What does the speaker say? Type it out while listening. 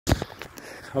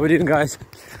How we doing, guys?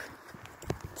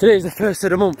 Today is the 1st of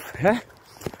the month, yeah?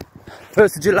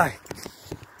 1st of July.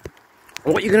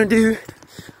 And what you're gonna do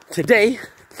today,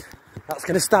 that's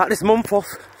gonna start this month off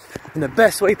in the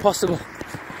best way possible,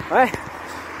 right?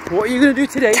 What are you gonna do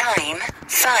today? Time,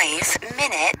 5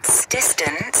 minutes.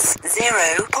 Distance,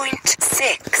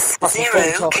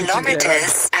 0.60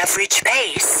 kilometers. Average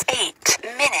pace, 8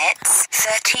 minutes,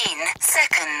 13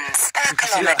 seconds per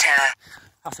kilometer.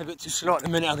 That's a bit too slow at the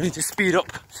minute. I'm going to need to speed up.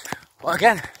 But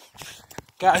again,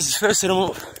 guys, it's 1st of the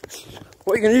month.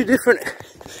 What are you going to do different?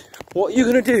 What are you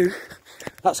going to do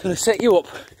that's going to set you up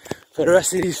for the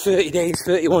rest of these 30 days,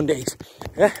 31 days?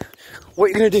 Yeah? What are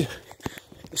you going to do?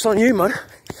 It's on you, man.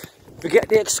 Forget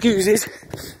the excuses.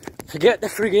 Forget the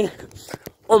friggin'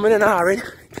 umming and ahhing.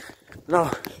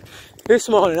 No, this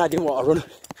morning I didn't want to run.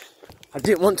 I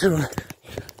didn't want to run.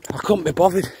 I couldn't be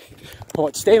bothered. I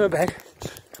wanted to stay in my bed.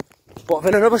 But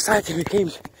then another side to me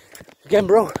came, again,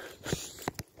 bro,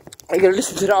 you're going to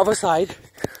listen to the other side,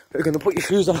 you're going to put your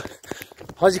shoes on.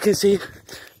 As you can see,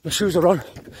 my shoes are on,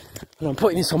 and I'm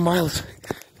putting in some miles.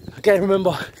 Again,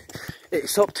 remember,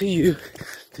 it's up to you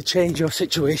to change your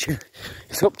situation.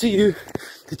 It's up to you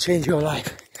to change your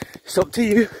life. It's up to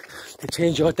you to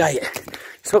change your diet.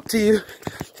 It's up to you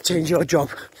to change your job.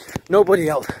 Nobody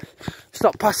else.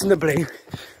 Stop passing the blame.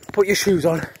 Put your shoes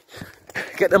on.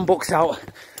 Get them books out.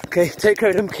 Okay, take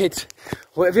care of them kids.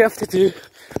 Whatever you have to do,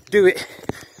 do it.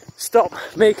 Stop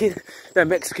making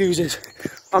them excuses.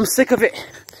 I'm sick of it.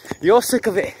 You're sick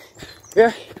of it.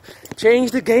 Yeah?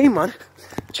 Change the game, man.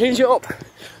 Change it up.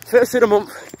 1st of the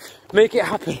month. Make it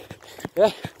happen.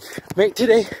 Yeah? Make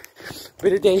today be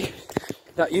the day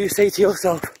that you say to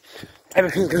yourself,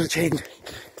 everything's going to change.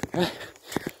 Yeah?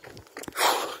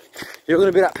 You're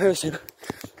going to be that person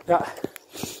that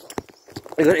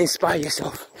you're going to inspire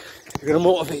yourself. You're going to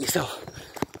motivate yourself,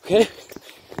 okay?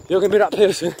 You're going to be that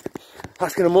person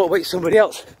that's going to motivate somebody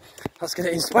else, that's going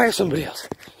to inspire somebody else.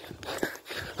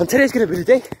 And today's going to be the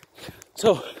day.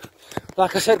 So,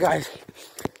 like I said, guys,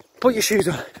 put your shoes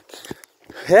on,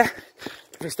 yeah?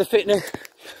 If it's the fitness,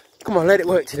 come on, let it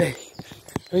work today.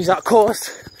 If it's that course,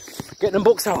 get them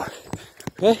books out,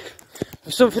 okay? If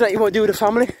it's something that you want to do with the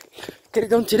family, get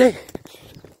it done today.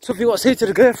 Something you want to say to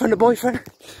the girlfriend or boyfriend,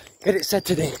 get it said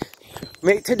today.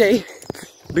 Make today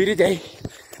be the day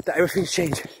that everything's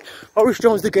changed. Orange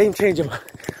Jones, the game changer, man.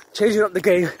 Changing up the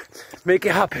game, make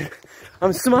it happen.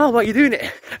 I'm smiling while you're doing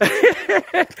it.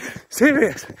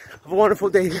 Serious. Have a wonderful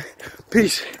day.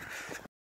 Peace.